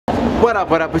What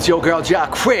up, it's your girl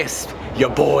Jock Crisp.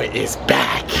 Your boy is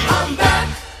back. I'm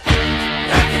back,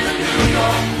 back in the New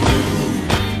York groove.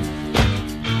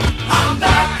 I'm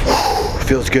back.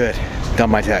 Feels good. Done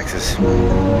my taxes.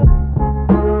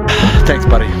 Thanks,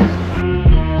 buddy.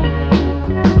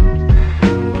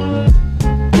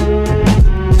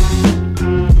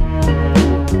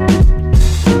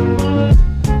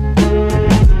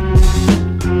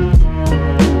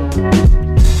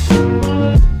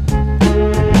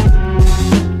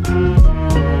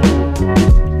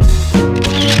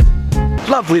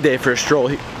 Lovely day for a stroll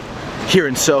here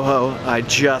in Soho. I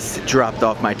just dropped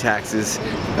off my taxes,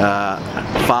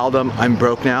 filed them. I'm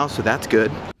broke now, so that's good.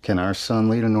 Can our son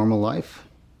lead a normal life?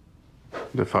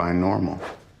 Define normal.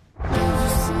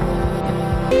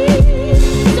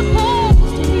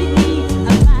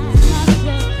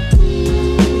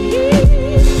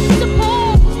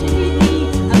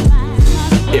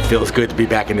 It feels good to be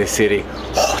back in this city.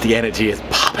 Oh, the energy is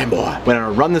popping, boy. Went on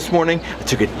a run this morning, I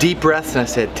took a deep breath and I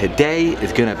said, today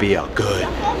is gonna be a good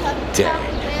day.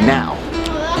 Now,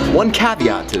 one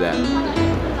caveat to that.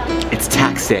 It's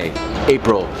tax day,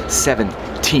 April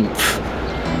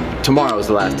 17th. Tomorrow is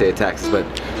the last day of taxes, but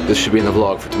this should be in the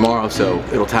vlog for tomorrow, so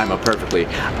it'll time up perfectly.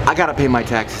 I gotta pay my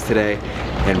taxes today,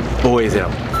 and boy is it a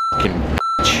fucking bitch.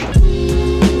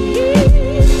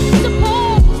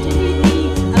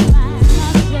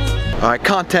 Alright,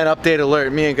 content update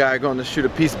alert. Me and Guy are going to shoot a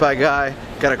Piece by Guy.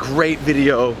 Got a great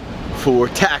video for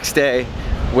tax day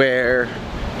where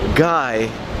Guy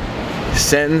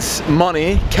sends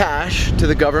money, cash, to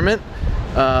the government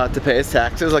to pay his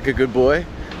taxes like a good boy.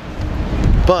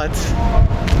 But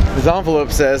his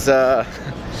envelope says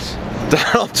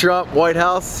Donald Trump, White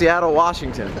House, Seattle,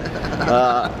 Washington.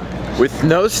 With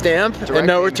no stamp and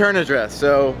no return address.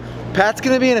 So Pat's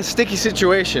gonna be in a sticky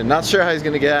situation. Not sure how he's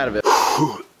gonna get out of it.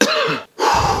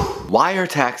 Why are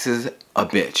taxes a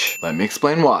bitch? Let me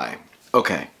explain why.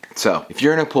 Okay, so if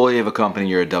you're an employee of a company,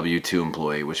 you're a W-2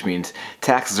 employee, which means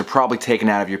taxes are probably taken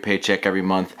out of your paycheck every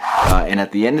month, and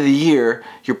at the end of the year,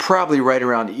 you're probably right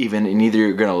around even, and either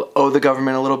you're gonna owe the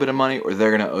government a little bit of money or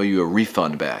they're gonna owe you a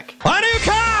refund back.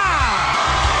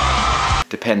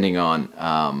 Depending on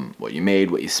what you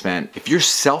made, what you spent. If you're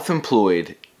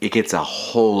self-employed, it gets a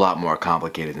whole lot more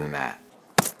complicated than that.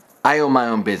 I own my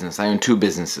own business. I own two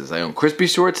businesses. I own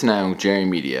Krispyshorts and I own Jerry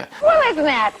Media. Well, isn't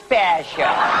that special?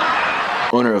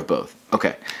 Owner of both.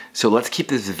 Okay, so let's keep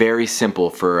this very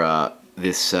simple for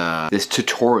this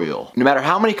tutorial. No matter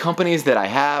how many companies that I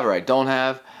have or I don't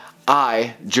have,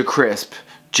 I,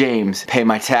 James, pay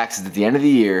my taxes at the end of the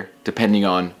year, depending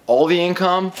on all the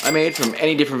income I made from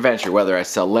any different venture, whether I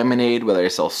sell lemonade, whether I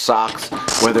sell socks,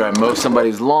 whether I mow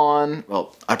somebody's lawn.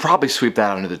 Well, I'd probably sweep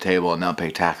that under the table and not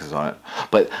pay taxes on it.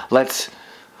 But let's,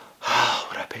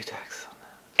 would I pay taxes on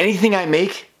that? Anything I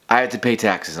make, I have to pay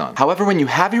taxes on. However, when you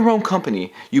have your own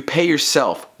company, you pay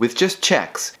yourself with just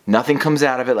checks. Nothing comes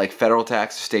out of it like federal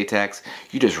tax or state tax.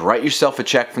 You just write yourself a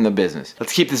check from the business.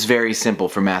 Let's keep this very simple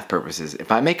for math purposes.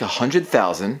 If I make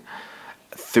 $100,000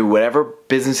 through whatever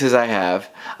businesses I have,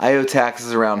 I owe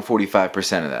taxes around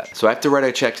 45% of that. So I have to write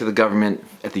a check to the government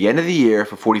at the end of the year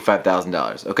for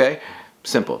 $45,000, okay?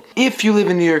 Simple. If you live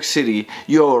in New York City,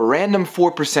 you owe a random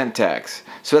 4% tax.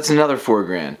 So that's another $4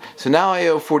 grand. So now I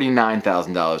owe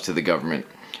 $49,000 to the government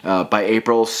by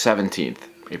April 17th,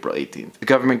 April 18th. The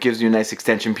government gives you a nice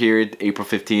extension period. April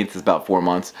 15th is about 4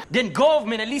 months. Then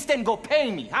government at least then go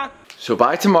pay me, huh? So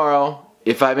by tomorrow,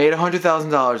 if I made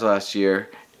 $100,000 last year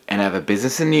and I have a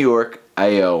business in New York,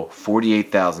 I owe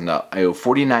 $48,000. I owe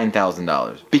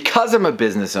 $49,000. Because I'm a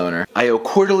business owner, I owe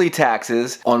quarterly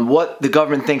taxes on what the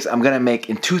government thinks I'm gonna make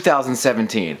in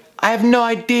 2017. I have no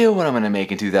idea what I'm gonna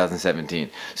make in 2017.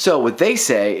 So what they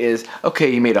say is, okay,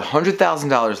 you made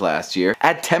 $100,000 last year,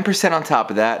 add 10% on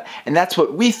top of that, and that's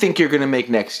what we think you're gonna make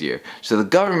next year. So the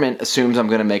government assumes I'm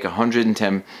gonna make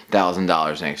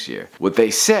 $110,000 next year. What they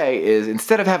say is,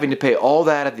 instead of having to pay all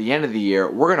that at the end of the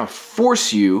year, we're gonna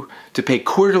force you to pay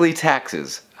quarterly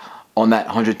taxes on that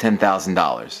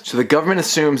 $110,000. So the government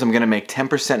assumes I'm gonna make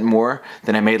 10% more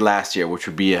than I made last year, which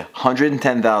would be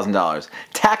 $110,000.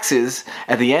 Taxes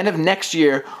at the end of next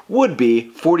year would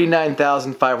be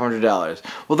 $49,500.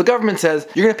 Well, the government says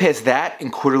you're gonna pay us that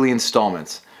in quarterly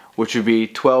installments, which would be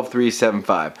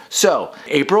 $12,375. So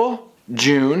April,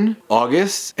 June,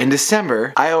 August, and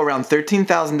December, I owe around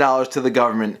 $13,000 to the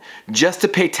government just to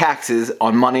pay taxes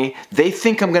on money they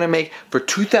think I'm gonna make for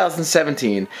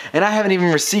 2017, and I haven't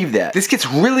even received that. This gets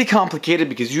really complicated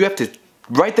because you have to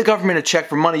write the government a check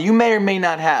for money you may or may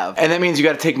not have. And that means you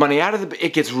gotta take money out of the,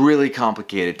 it gets really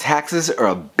complicated. Taxes are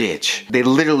a bitch. They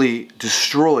literally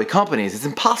destroy companies. It's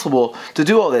impossible to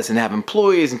do all this and have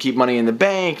employees and keep money in the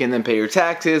bank and then pay your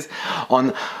taxes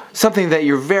on something that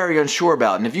you're very unsure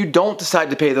about. And if you don't decide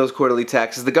to pay those quarterly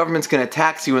taxes, the government's gonna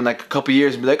tax you in like a couple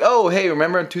years and be like, oh, hey,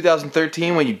 remember in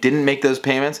 2013 when you didn't make those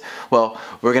payments? Well,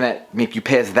 we're gonna make you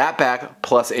pay us that back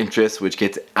plus interest, which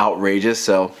gets outrageous.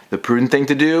 So the prudent thing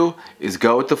to do is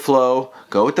go with the flow,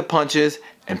 go with the punches,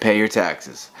 and pay your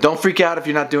taxes. Don't freak out if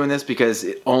you're not doing this, because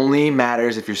it only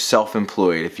matters if you're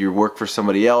self-employed. If you work for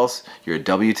somebody else, you're a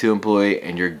W-2 employee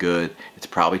and you're good. It's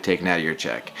probably taken out of your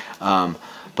check.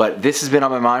 But this has been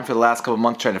on my mind for the last couple of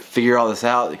months, trying to figure all this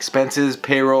out. Expenses,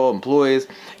 payroll, employees.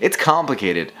 It's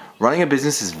complicated. Running a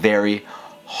business is very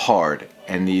hard.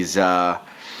 And these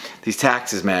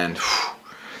taxes, man,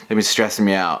 they've been stressing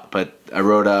me out. But I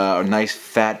wrote a nice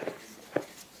fat,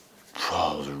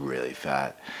 oh, it was really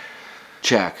fat,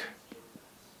 check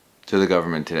to the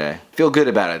government today. Feel good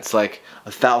about it. It's like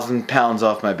 1,000 pounds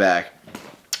off my back.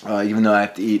 Even though I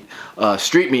have to eat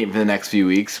street meat for the next few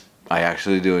weeks, I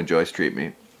actually do enjoy street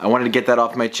meat. I wanted to get that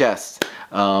off my chest.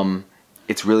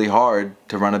 It's really hard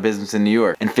to run a business in New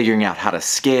York, and figuring out how to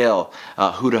scale,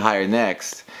 who to hire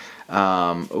next.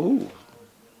 Ooh,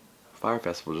 Fire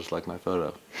Festival just like my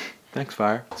photo. Thanks,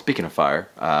 Fire. Speaking of fire,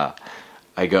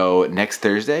 I go next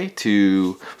Thursday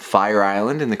to Fire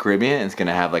Island in the Caribbean. It's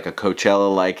gonna have like a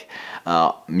Coachella-like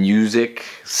music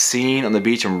scene on the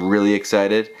beach. I'm really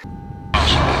excited.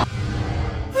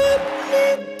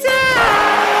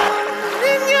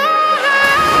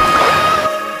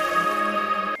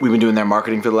 We've been doing their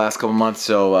marketing for the last couple months,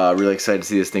 so really excited to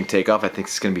see this thing take off. I think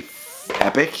it's gonna be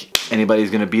epic. Anybody's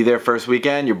gonna be there first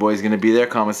weekend, your boy's gonna be there.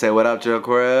 Come and say what up, Joe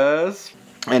Chris.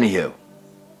 Anywho,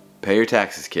 pay your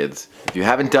taxes, kids. If you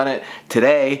haven't done it,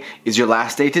 today is your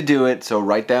last day to do it. So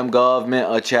write them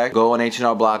government a check. Go on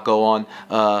H&R Block. Go on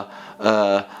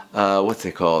what's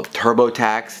it called?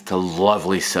 TurboTax. It's a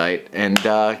lovely site. And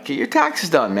get your taxes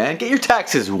done, man. Get your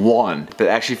taxes won. That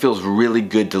actually feels really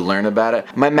good to learn about it.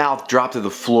 My mouth dropped to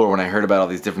the floor when I heard about all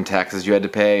these different taxes you had to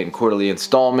pay, and quarterly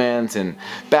installments, and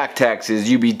back taxes,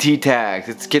 UBT tax.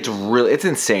 It's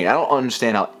insane. I don't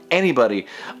understand how anybody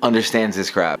understands this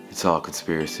crap. It's all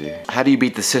conspiracy. How do you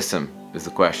beat the system is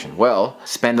the question. Well,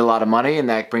 spend a lot of money and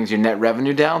that brings your net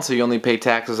revenue down, so you only pay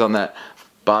taxes on that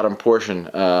bottom portion.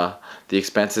 The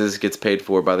expenses gets paid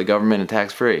for by the government and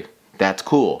tax-free. That's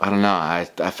cool. I don't know, I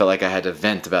felt like I had to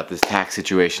vent about this tax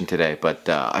situation today, but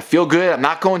I feel good. I'm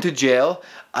not going to jail.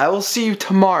 I will see you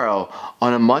tomorrow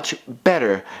on a much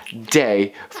better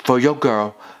day for your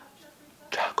girl,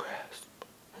 Chakras.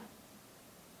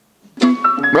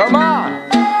 Roma!